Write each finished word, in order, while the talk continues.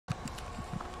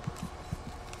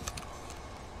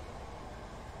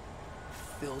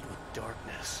filled with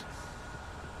darkness.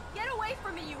 Get away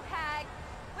from me, you hag!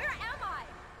 Where am I?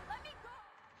 Let me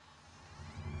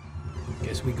go!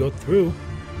 Guess we got through.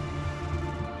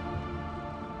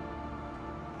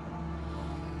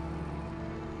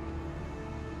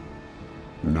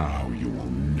 Now you will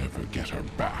never get her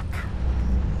back.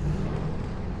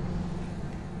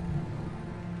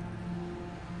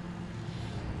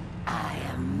 I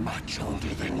am much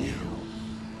older than you.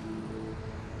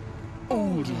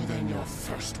 Older than your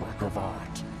first work of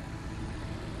art.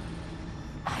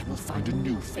 I will find a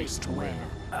new face to wear.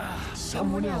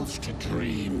 Someone else to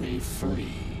dream me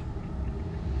free.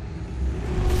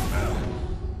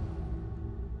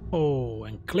 Oh,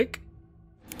 and click.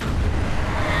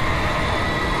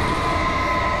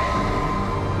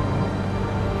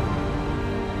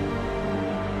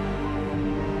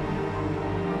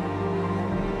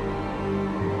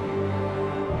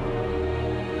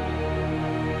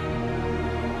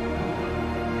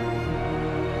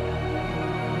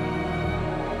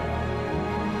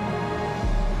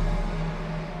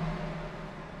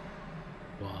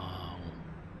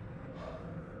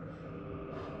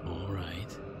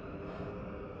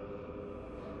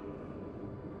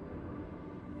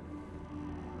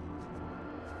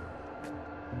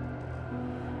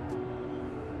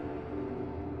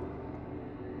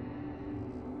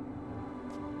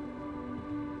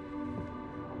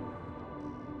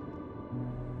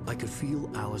 I could feel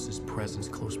Alice's presence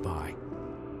close by.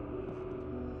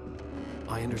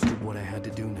 I understood what I had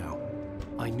to do now.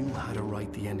 I knew how to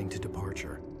write the ending to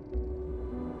Departure.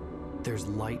 There's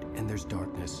light and there's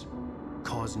darkness.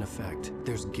 Cause and effect.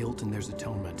 There's guilt and there's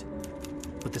atonement.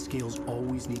 But the scales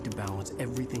always need to balance.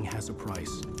 Everything has a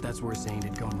price. That's where Zane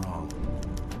had gone wrong.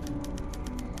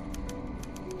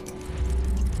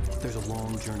 There's a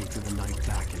long journey through the night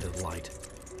back into the light.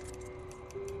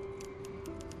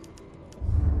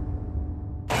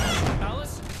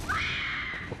 Alice?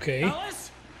 Okay.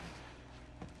 Alice?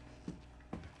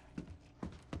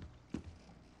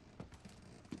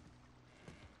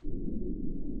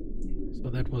 So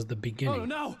that was the beginning. Oh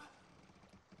no!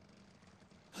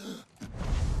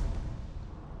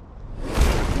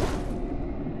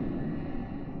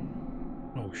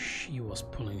 Oh, she was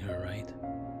pulling her, right?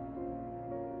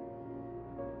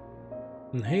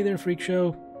 And hey there, Freak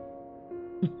Show.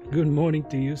 Good morning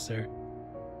to you, sir.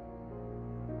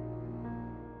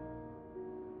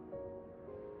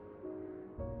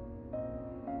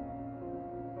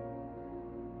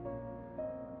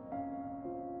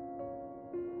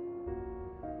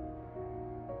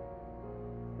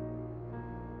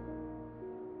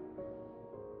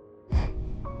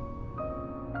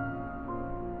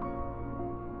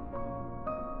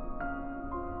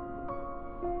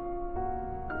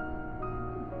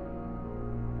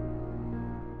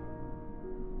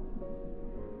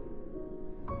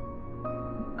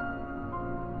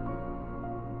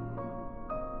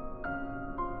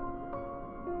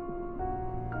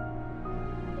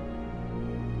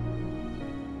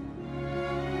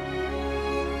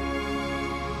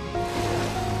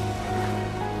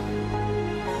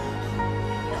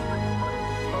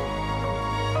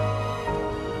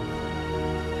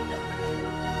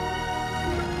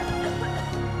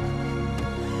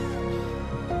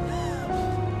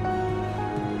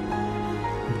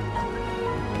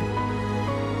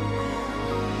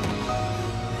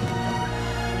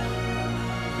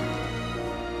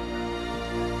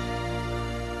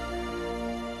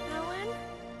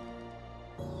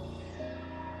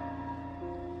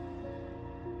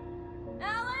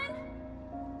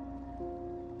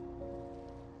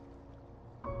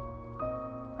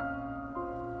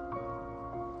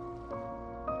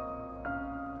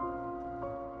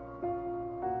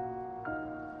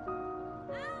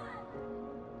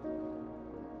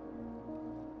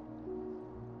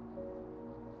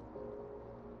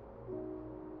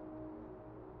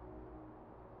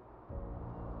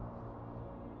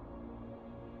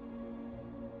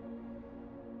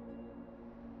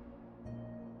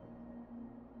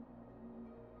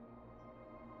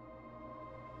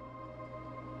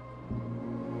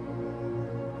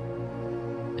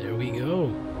 There we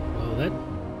go. Well, that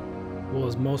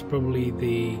was most probably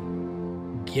the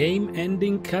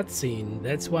game-ending cutscene.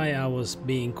 That's why I was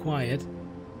being quiet.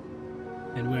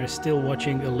 And we're still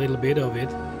watching a little bit of it.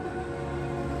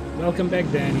 Welcome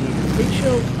back, Danny. Freak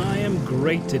Show, I am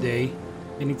great today.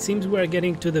 And it seems we're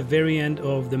getting to the very end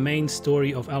of the main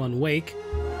story of Alan Wake.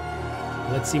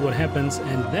 Let's see what happens.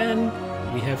 And then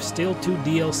we have still 2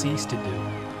 DLCs to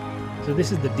do. So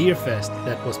this is the Deer Fest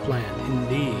that was planned,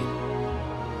 indeed.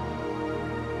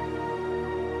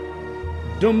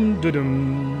 Dum dum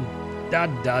dum da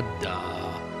da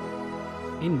da.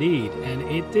 Indeed, and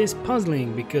it is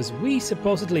puzzling because we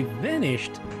supposedly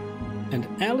vanished and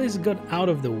Alice got out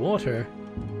of the water,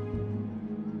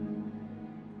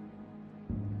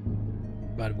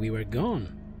 but we were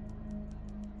gone.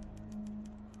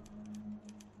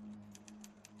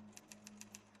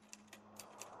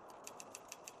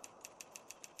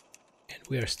 And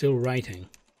we are still writing.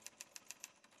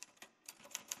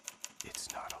 It's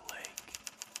not a lake.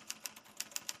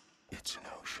 It's an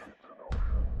ocean.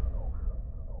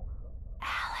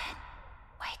 Alan,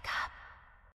 wake up.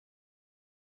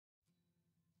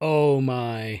 Oh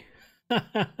my.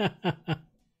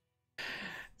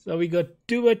 So we got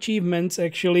 2 achievements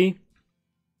actually.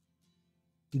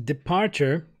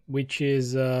 Departure, which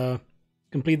is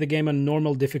complete the game on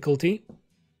normal difficulty.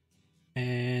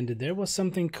 And there was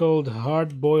something called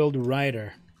Hard-Boiled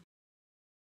Rider.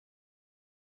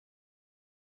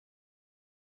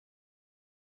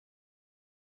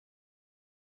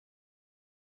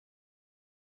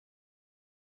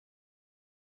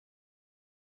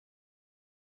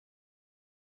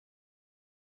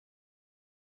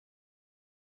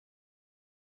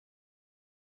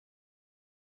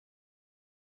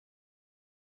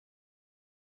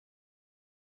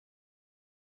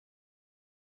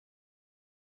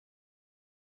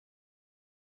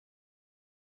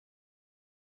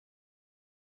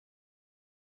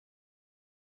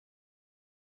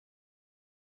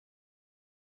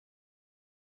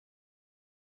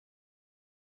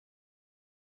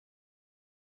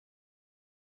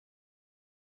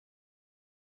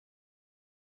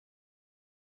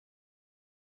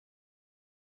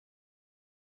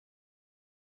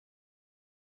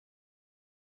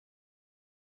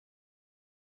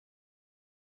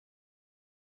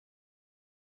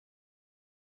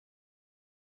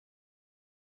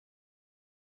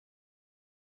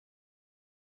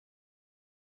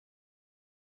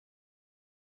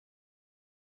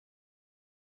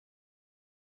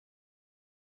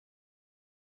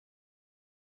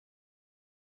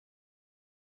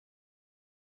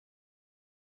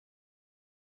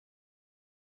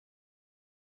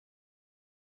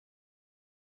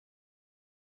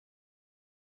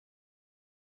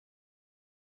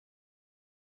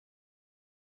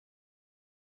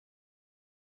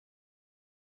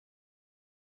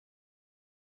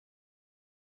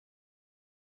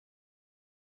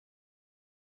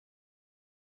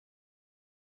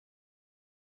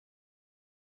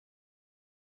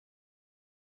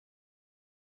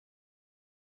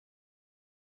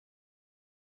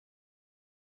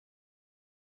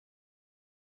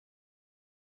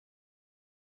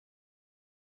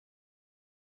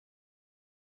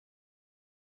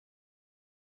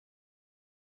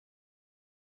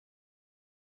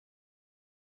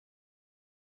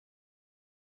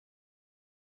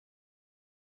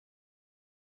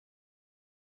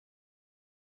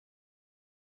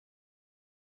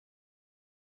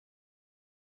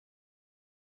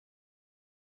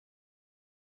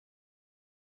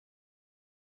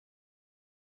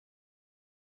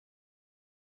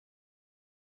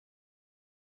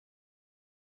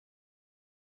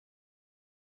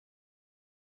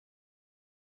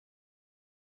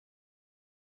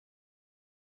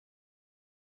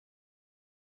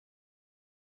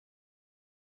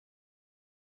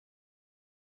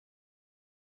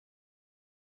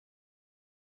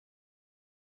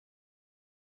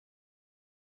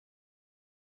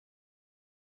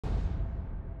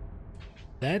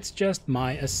 That's just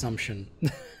my assumption.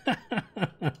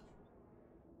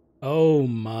 Oh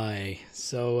my.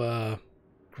 So,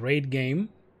 great game.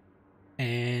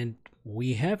 And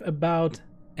we have about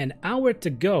an hour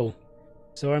to go.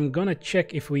 So I'm gonna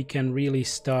check if we can really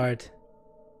start.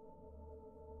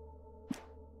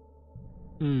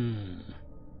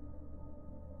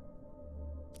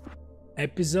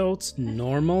 Episodes,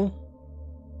 normal.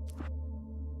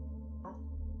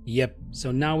 Yep,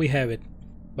 so now we have it.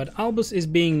 But Albus is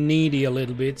being needy a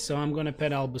little bit, so I'm gonna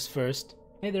pet Albus first.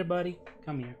 Hey there, buddy.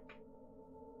 Come here.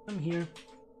 Come here.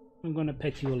 I'm gonna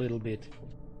pet you a little bit.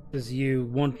 Because you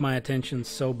want my attention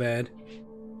so bad.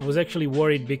 I was actually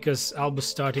worried because Albus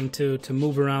starting to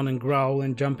move around and growl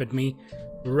and jump at me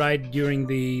right during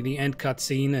the end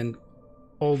cutscene and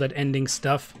all that ending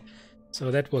stuff. So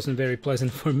that wasn't very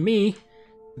pleasant for me.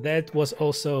 That was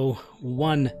also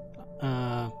one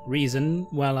reason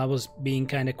while I was being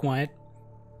kind of quiet.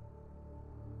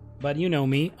 But you know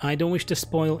me, I don't wish to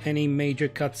spoil any major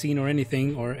cutscene or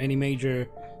anything, or any major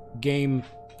game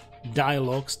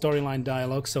dialogue, storyline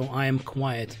dialogue, so I am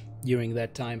quiet during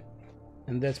that time.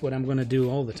 And that's what I'm gonna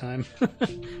do all the time.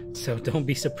 So don't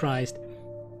be surprised.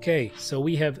 Okay, so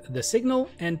we have the signal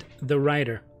and the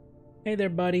rider. Hey there,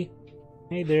 buddy.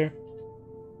 Hey there.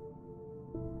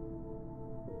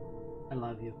 I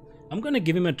love you. I'm gonna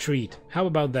give him a treat. How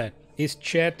about that? Is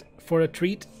Chet for a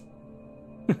treat?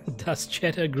 Does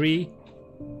Chet agree?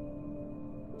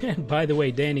 And by the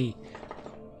way, Danny,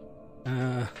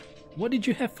 what did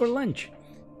you have for lunch?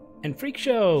 And Freak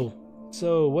Show,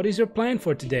 so what is your plan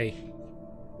for today?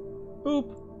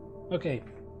 Boop. Okay.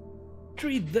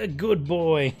 Treat the good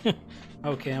boy.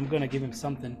 Okay, I'm gonna give him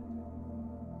something.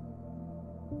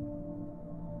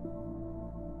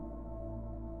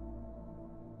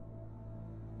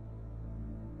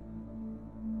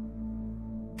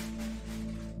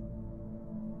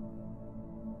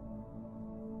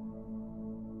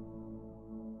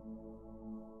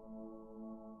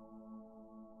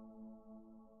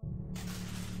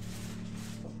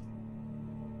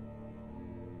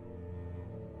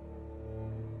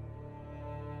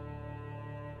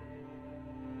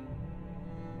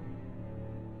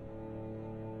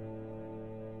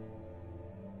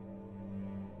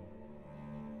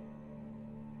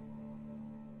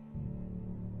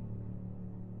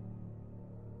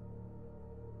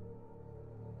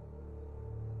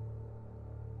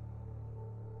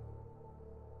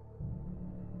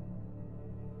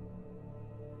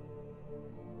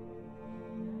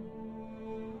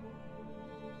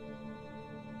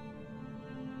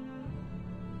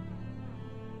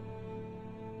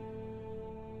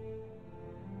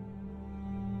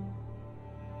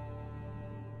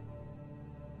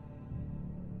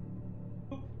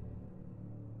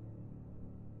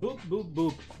 Boop, boop,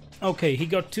 boop. Okay, he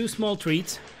got 2 small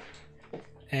treats.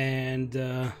 And,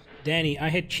 Danny, I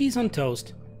had cheese on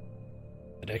toast.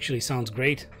 That actually sounds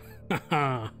great.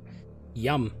 Haha.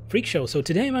 Yum. Freak Show. So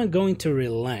today I'm going to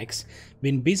relax.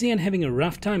 Been busy and having a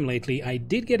rough time lately. I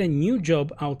did get a new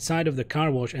job outside of the car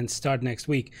wash and start next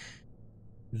week,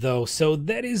 though, so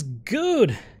that is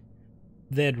good.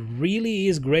 That really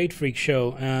is great, Freak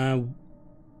Show.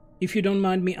 If you don't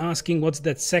mind me asking, what's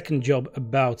that second job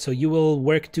about? So you will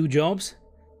work 2 jobs?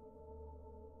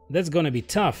 That's gonna be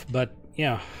tough, but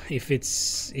yeah, if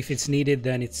it's needed,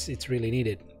 then it's really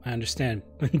needed. I understand.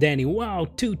 Danny, wow,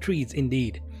 2 treats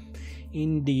indeed.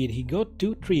 Indeed, he got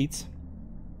 2 treats.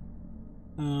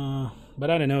 But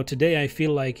I don't know, today I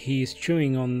feel like he's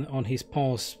chewing on his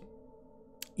paws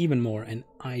even more, and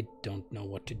I don't know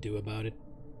what to do about it.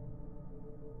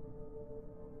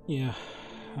 Yeah,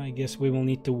 I guess we will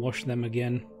need to wash them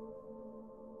again.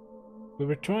 We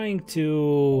were trying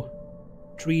to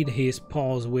treat his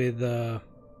paws with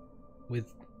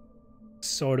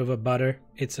sort of a butter.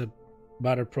 It's a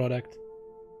butter product.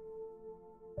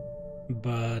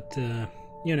 But,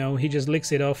 you know, he just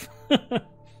licks it off.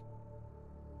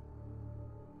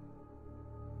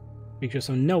 Because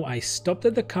so no, I stopped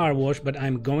at the car wash, but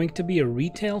I'm going to be a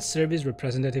retail service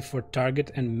representative for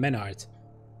Target and Menards.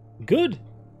 Good!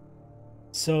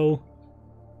 So,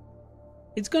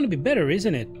 it's gonna be better,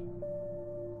 isn't it?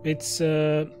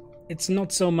 It's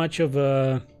not so much of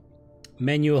a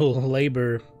manual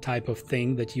labor type of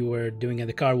thing that you were doing at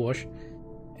the car wash,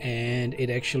 and it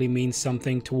actually means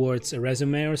something towards a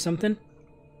resume or something.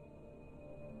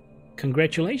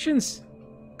 Congratulations!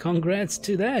 Congrats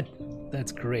to that!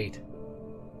 That's great.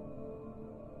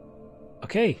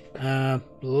 Okay,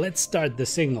 let's start the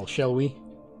signal, shall we?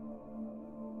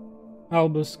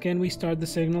 Albus, can we start the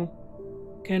signal?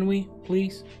 Can we,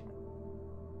 please?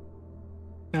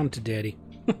 Come to Daddy.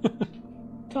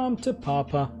 Come to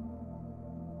Papa.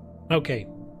 Okay.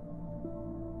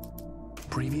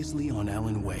 Previously on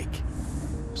Alan Wake,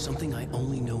 something I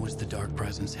only know as the Dark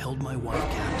Presence held my wife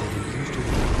captive and used her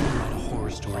to write a horror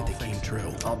story that came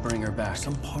true. I'll bring her back.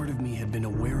 Some part of me had been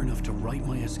aware enough to write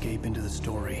my escape into the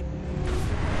story.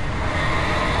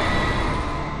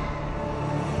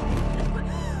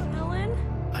 Ellen?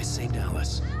 I saved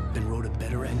Alice, then wrote a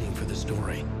better ending for the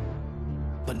story.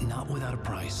 But not without a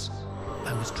price.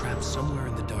 I was trapped somewhere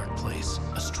in the dark place,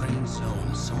 a strange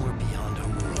zone somewhere beyond our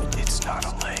world. It's not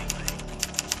a lake.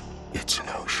 It's an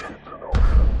ocean.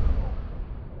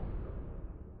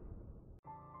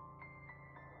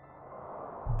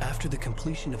 After the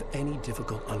completion of any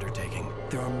difficult undertaking,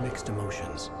 there are mixed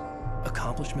emotions.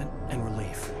 Accomplishment and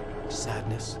relief.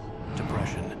 Sadness,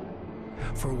 depression.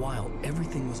 For a while,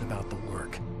 everything was about the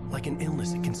work. Like an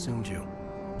illness, it consumed you,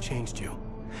 changed you.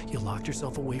 You locked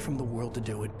yourself away from the world to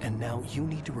do it, and now you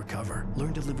need to recover.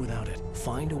 Learn to live without it.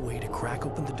 Find a way to crack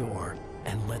open the door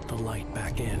and let the light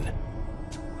back in.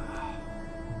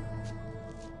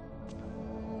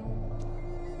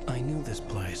 I knew this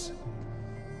place.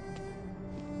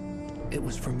 It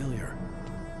was familiar,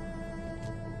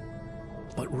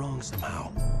 but wrong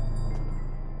somehow.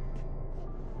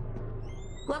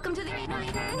 Welcome to the...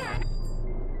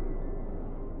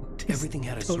 Everything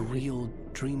had a surreal,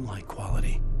 dreamlike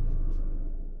quality.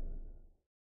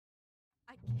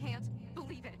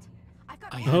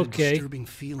 had Okay. a disturbing I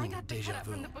feeling got of the deja cut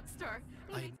vu. from the bookstore.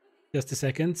 I Just a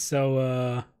second.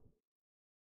 So,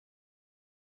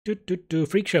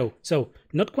 freak show. So,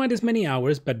 not quite as many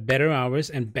hours, but better hours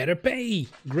and better pay.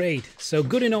 Great. So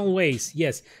good in all ways.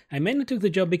 Yes, I mainly took the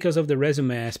job because of the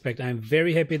resume aspect. I'm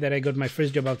very happy that I got my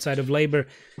first job outside of labor.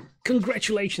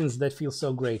 Congratulations. That feels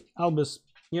so great. Albus,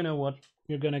 you know what?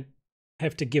 You're gonna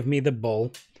have to give me the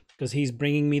ball because he's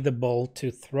bringing me the ball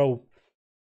to throw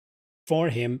for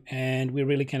him, and we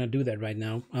really cannot do that right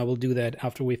now. I will do that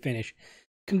after we finish.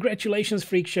 Congratulations,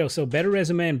 Freak Show. So better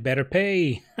resume and better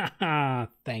pay. Haha,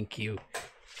 thank you.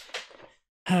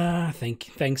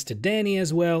 Thanks to Danny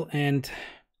as well. And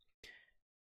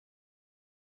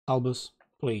Albus,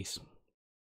 please.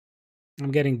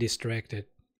 I'm getting distracted,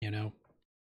 you know.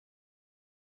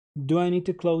 Do I need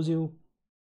to close you?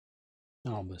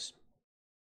 Albus.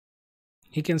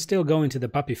 He can still go into the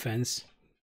puppy fence,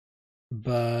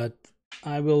 but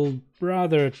I will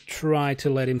rather try to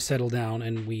let him settle down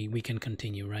and we can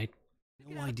continue, right?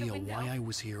 no idea why I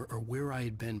was here or where I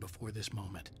had been before this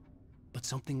moment, but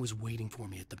something was waiting for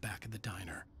me at the back of the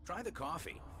diner. Try the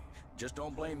coffee. Just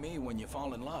don't blame me when you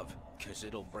fall in love, because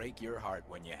it'll break your heart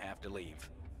when you have to leave.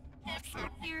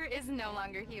 Here is no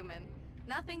longer human.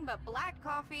 Nothing but black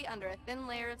coffee under a thin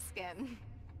layer of skin.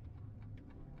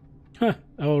 Huh,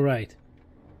 alright.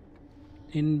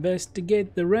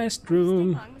 Investigate the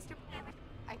restroom. Stay long, Mr.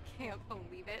 I can't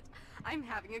believe it. I'm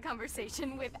having a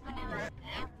conversation with...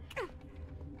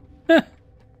 Do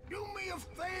me a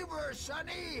favor,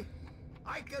 Sonny.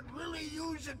 I could really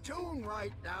use a tune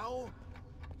right now.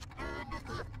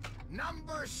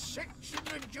 Number 6 in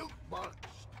the jukebox.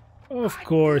 Of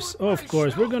course,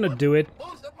 we're gonna do it.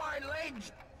 Both of my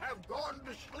legs have gone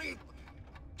to sleep.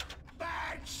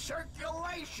 Bad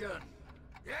circulation.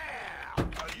 Yeah.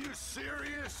 Are you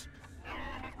serious?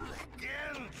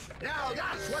 Again? Now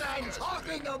that's what I'm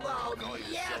talking about.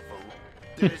 Yeah.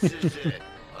 This is it.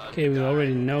 Okay, we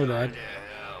already know that.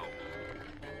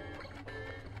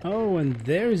 Oh, and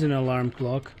there's an alarm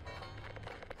clock.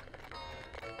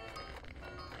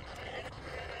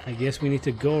 I guess we need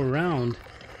to go around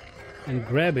and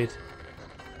grab it.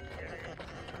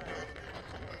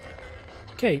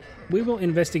 Okay, we will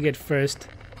investigate first.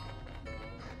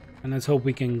 And let's hope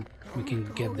we can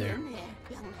get there.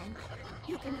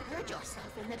 You can hurt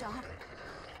yourself in the dark.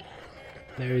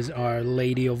 There is our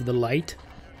Lady of the Light.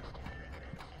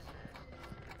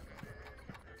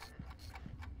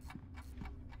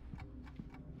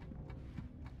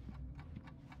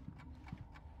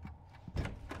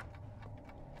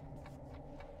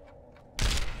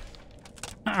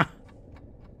 Ah!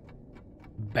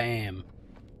 Bam.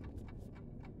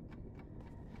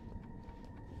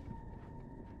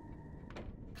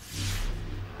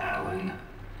 Alan,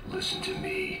 listen to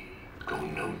me. Go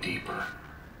no deeper.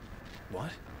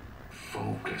 What?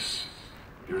 Focus.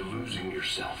 You're losing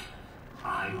yourself.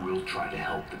 I will try to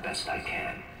help the best I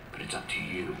can, but it's up to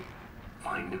you.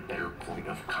 Find a better point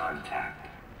of contact.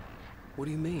 What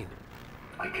do you mean?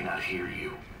 I cannot hear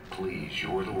you. Please,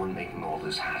 you're the one making all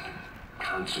this happen.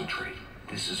 Concentrate.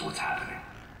 This is what's happening.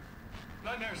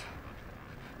 Nightmares.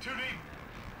 Too deep.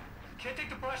 Can't take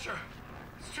the pressure.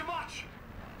 It's too much.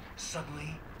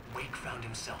 Suddenly, Wake found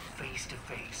himself face to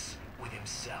face with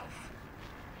himself.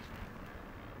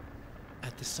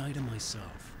 At the sight of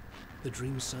myself, the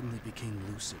dream suddenly became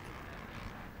lucid.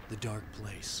 The dark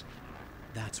place.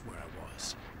 That's where I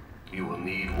was. You will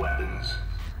need weapons.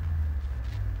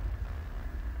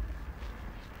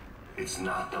 It's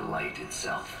not the light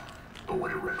itself, but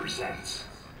what it represents.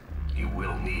 You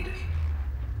will need it.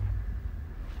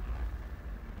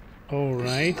 All This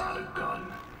right. is not a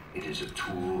gun. It is a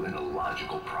tool in a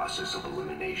logical process of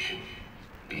elimination.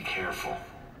 Be careful.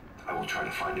 I will try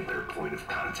to find a better point of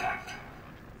contact.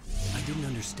 I didn't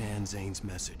understand Zane's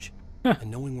message,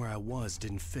 and knowing where I was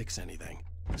didn't fix anything.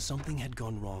 Something had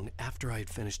gone wrong after I had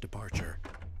finished departure.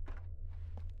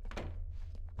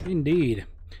 Indeed.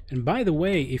 And by the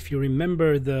way, if you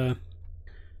remember the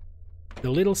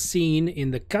little scene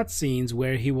in the cutscenes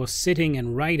where he was sitting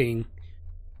and writing,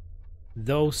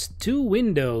 those two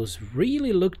windows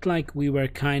really looked like we were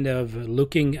kind of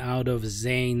looking out of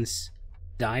Zane's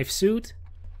dive suit.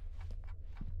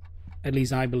 At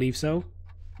least I believe so.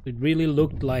 It really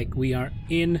looked like we are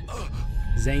in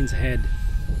Zane's head.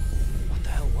 What the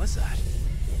hell was that?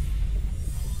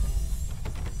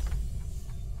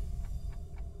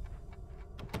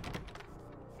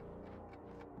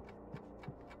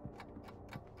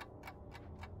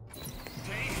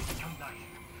 Day had become night.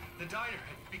 The diner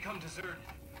had become deserted.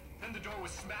 Then the door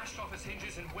was smashed off its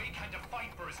hinges and Wake had to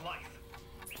fight for his life.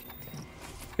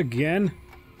 Again?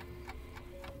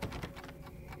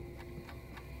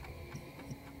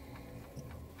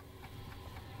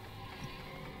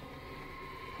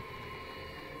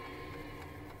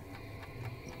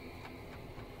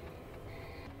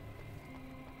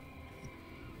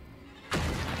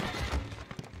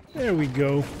 There we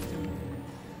go.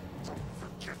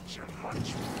 Forget your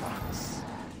lunchbox.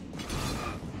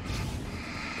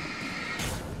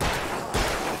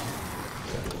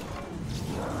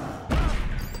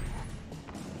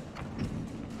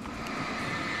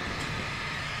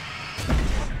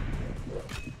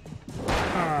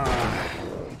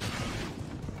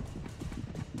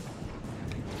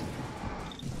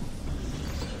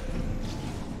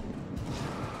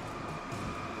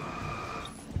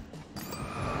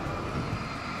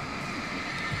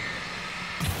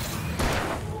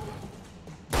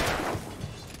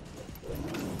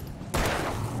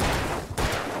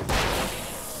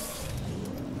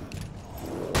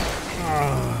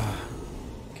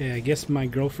 Okay, I guess my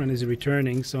girlfriend is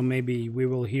returning, so maybe we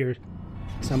will hear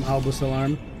some Albus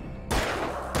alarm.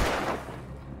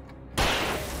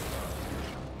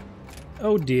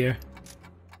 Oh dear.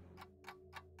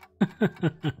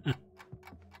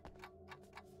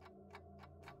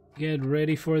 Get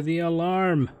ready for the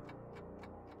alarm.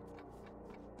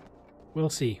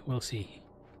 We'll see, we'll see.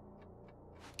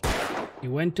 He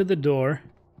went to the door.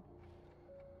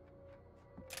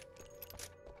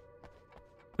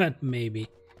 But maybe.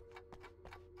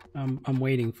 I'm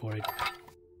waiting for it.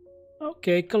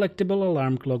 Okay, collectible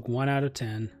alarm clock, 1 out of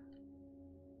 10.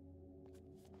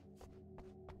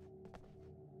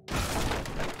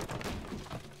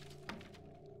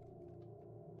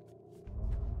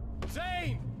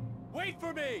 Zane! Wait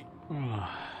for me!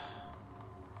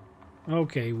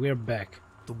 Okay, we're back.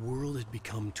 The world had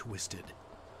become twisted.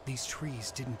 These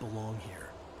trees didn't belong here.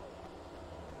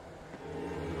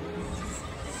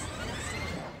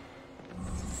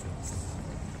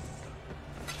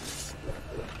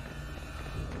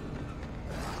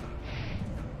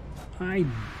 I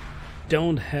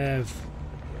don't have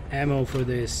ammo for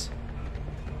this.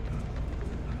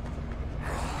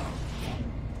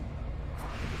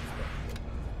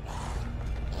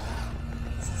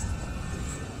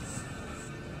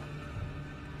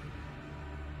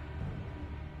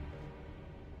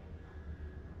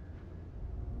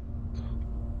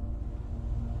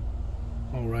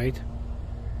 All right.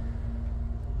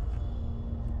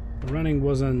 Running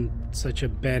wasn't such a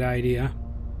bad idea.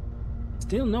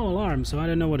 Still no alarm, so I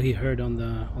don't know what he heard on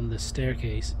the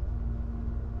staircase.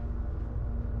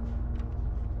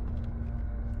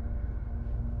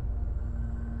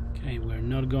 Okay, we're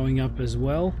not going up as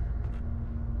well.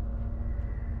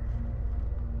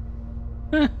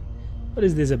 Huh. What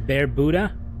is this, a bear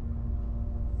Buddha?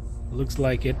 Looks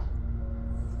like it.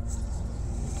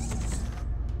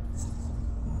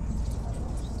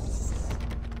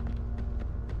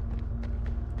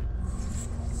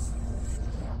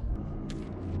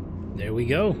 There we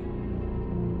go.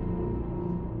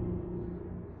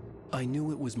 I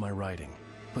knew it was my writing,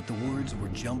 but the words were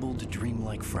jumbled,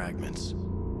 dreamlike fragments.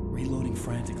 Reloading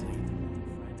frantically.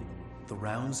 The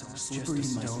rounds slipped a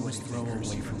stone's throw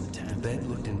away from the tent. The bed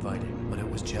looked inviting, but it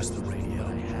was just the radio.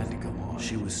 I had to go on.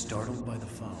 She was startled by the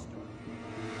phone.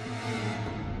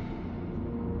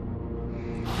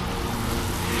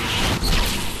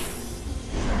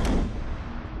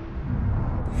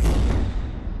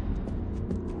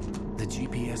 The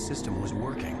GPS system was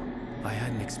working. I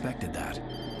hadn't expected that.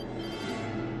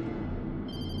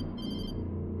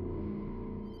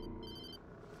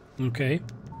 Okay.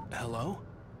 Hello?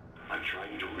 I'm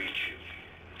trying to reach you.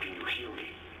 Can you hear me?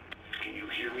 Can you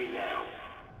hear me now?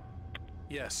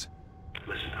 Yes.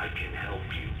 Listen, I can help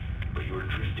you, but you're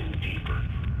drifting deeper.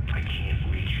 I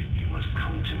can't reach you. You must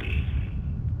come to me.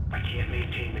 I can't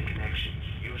maintain the connection.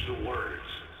 Use the words.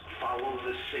 Follow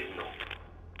the signal.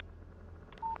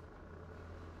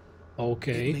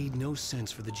 Okay. It made no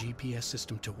sense for the GPS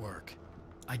system to work.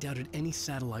 I doubted any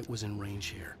satellite was in range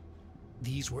here.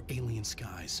 These were alien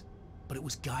skies, but it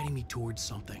was guiding me towards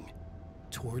something.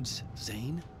 Towards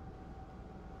Zane?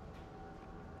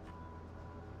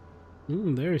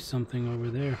 There is something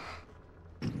over there.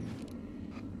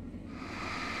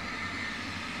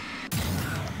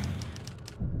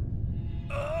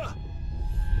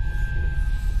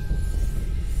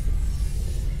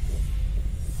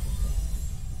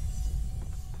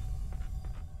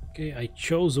 Okay, I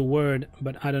chose a word,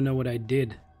 but I don't know what I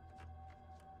did.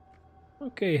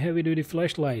 Okay, heavy duty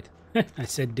flashlight. I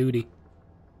said duty.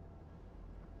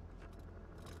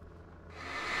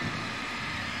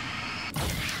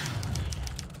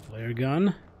 Flare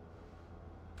gun.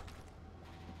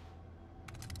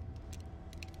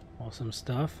 Awesome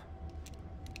stuff.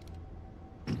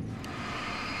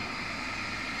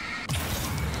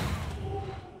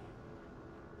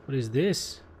 What is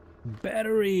this?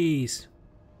 Batteries!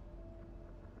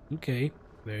 Okay,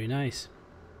 very nice.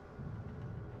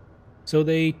 So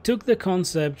they took the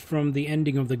concept from the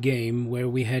ending of the game where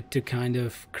we had to kind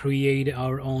of create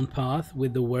our own path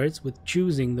with the words, with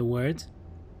choosing the words.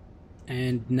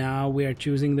 And now we are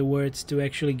choosing the words to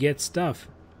actually get stuff.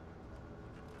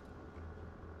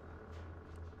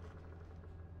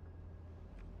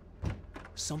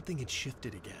 Something had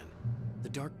shifted again. The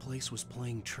dark place was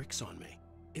playing tricks on me.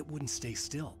 It wouldn't stay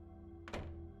still.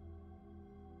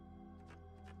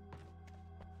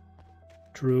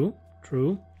 True,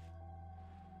 true.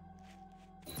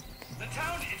 The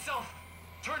town itself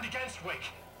turned against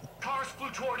Wake. Cars flew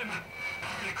toward him.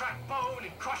 It cracked bone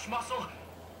and crushed muscle.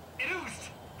 It oozed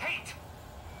hate.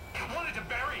 It wanted to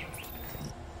bury him.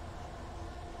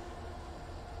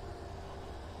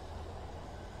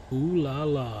 Ooh la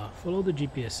la. Follow the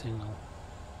GPS signal.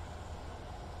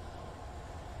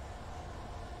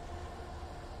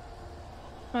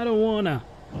 I don't wanna.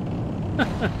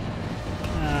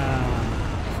 Ah,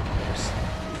 of course.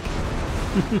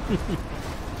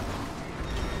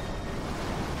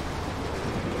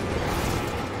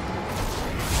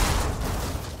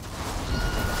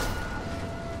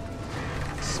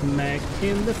 Smack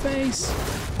in the face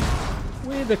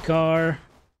with a car.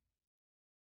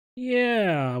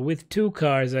 Yeah, with 2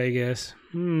 cars, I guess.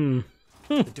 The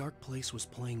dark place was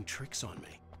playing tricks on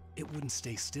me. It wouldn't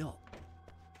stay still.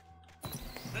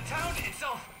 The town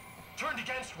itself turned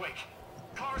against Wake.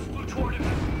 Cars flew toward him.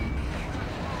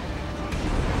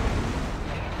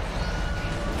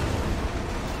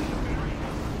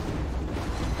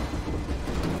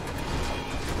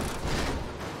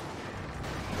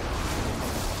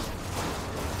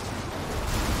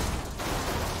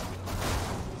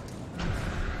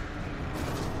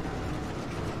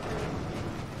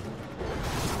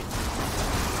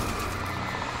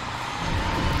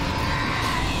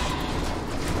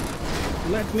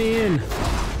 Let me in.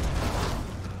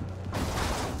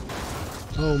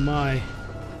 Oh my.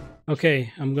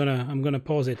 Okay, I'm gonna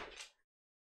pause it.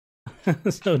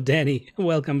 So Danny,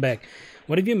 welcome back.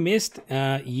 What have you missed?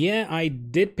 Yeah, I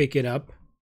did pick it up.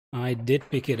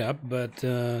 But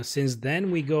since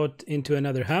then we got into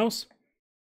another house.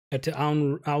 Had to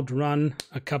outrun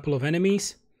a couple of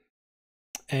enemies.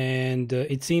 And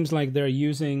it seems like they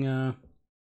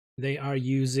are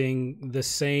using the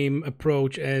same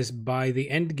approach as by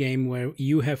the end game, where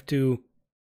you have to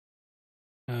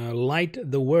light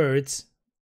the words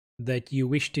that you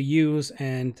wish to use,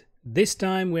 and this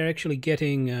time we're actually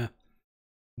getting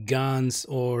guns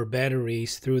or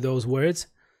batteries through those words.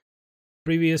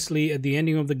 Previously, at the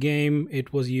ending of the game,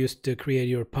 it was used to create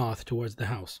your path towards the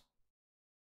house.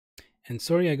 And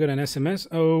sorry, I got an SMS.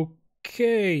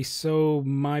 Okay, so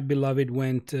my beloved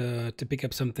went to pick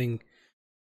up something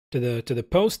to the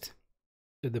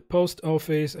post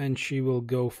office, and she will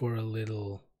go for a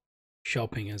little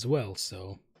shopping as well,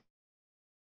 so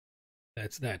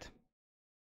that's that.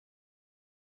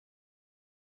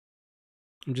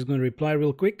 I'm just going to reply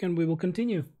real quick and we will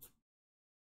continue.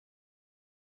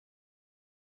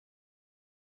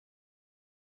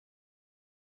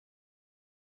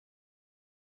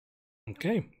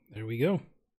 Okay, there we go.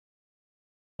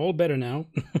 All better now.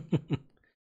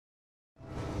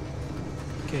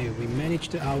 Okay, we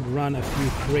managed to outrun a few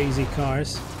crazy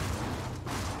cars.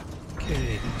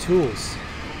 Okay, tools.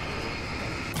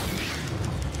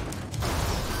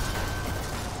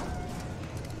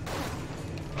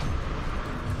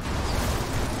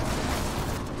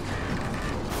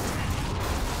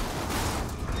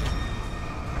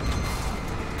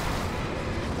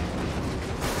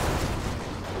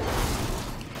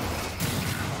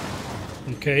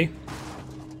 Okay.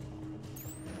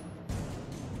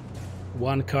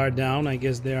 One car down. I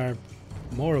guess there are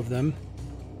more of them.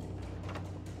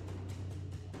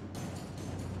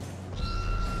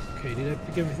 Okay, did I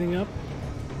pick everything up?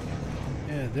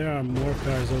 Yeah, there are more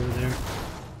cars over there.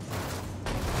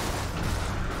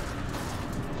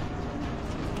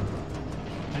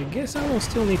 I guess I will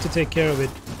still need to take care of it.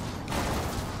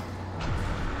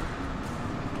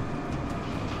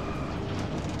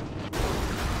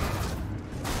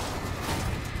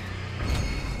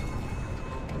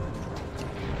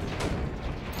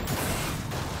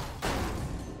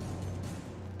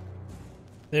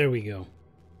 There we go.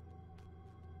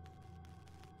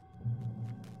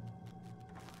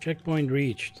 Checkpoint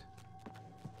reached.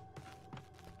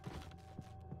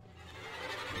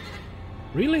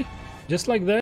 Really? Just like that?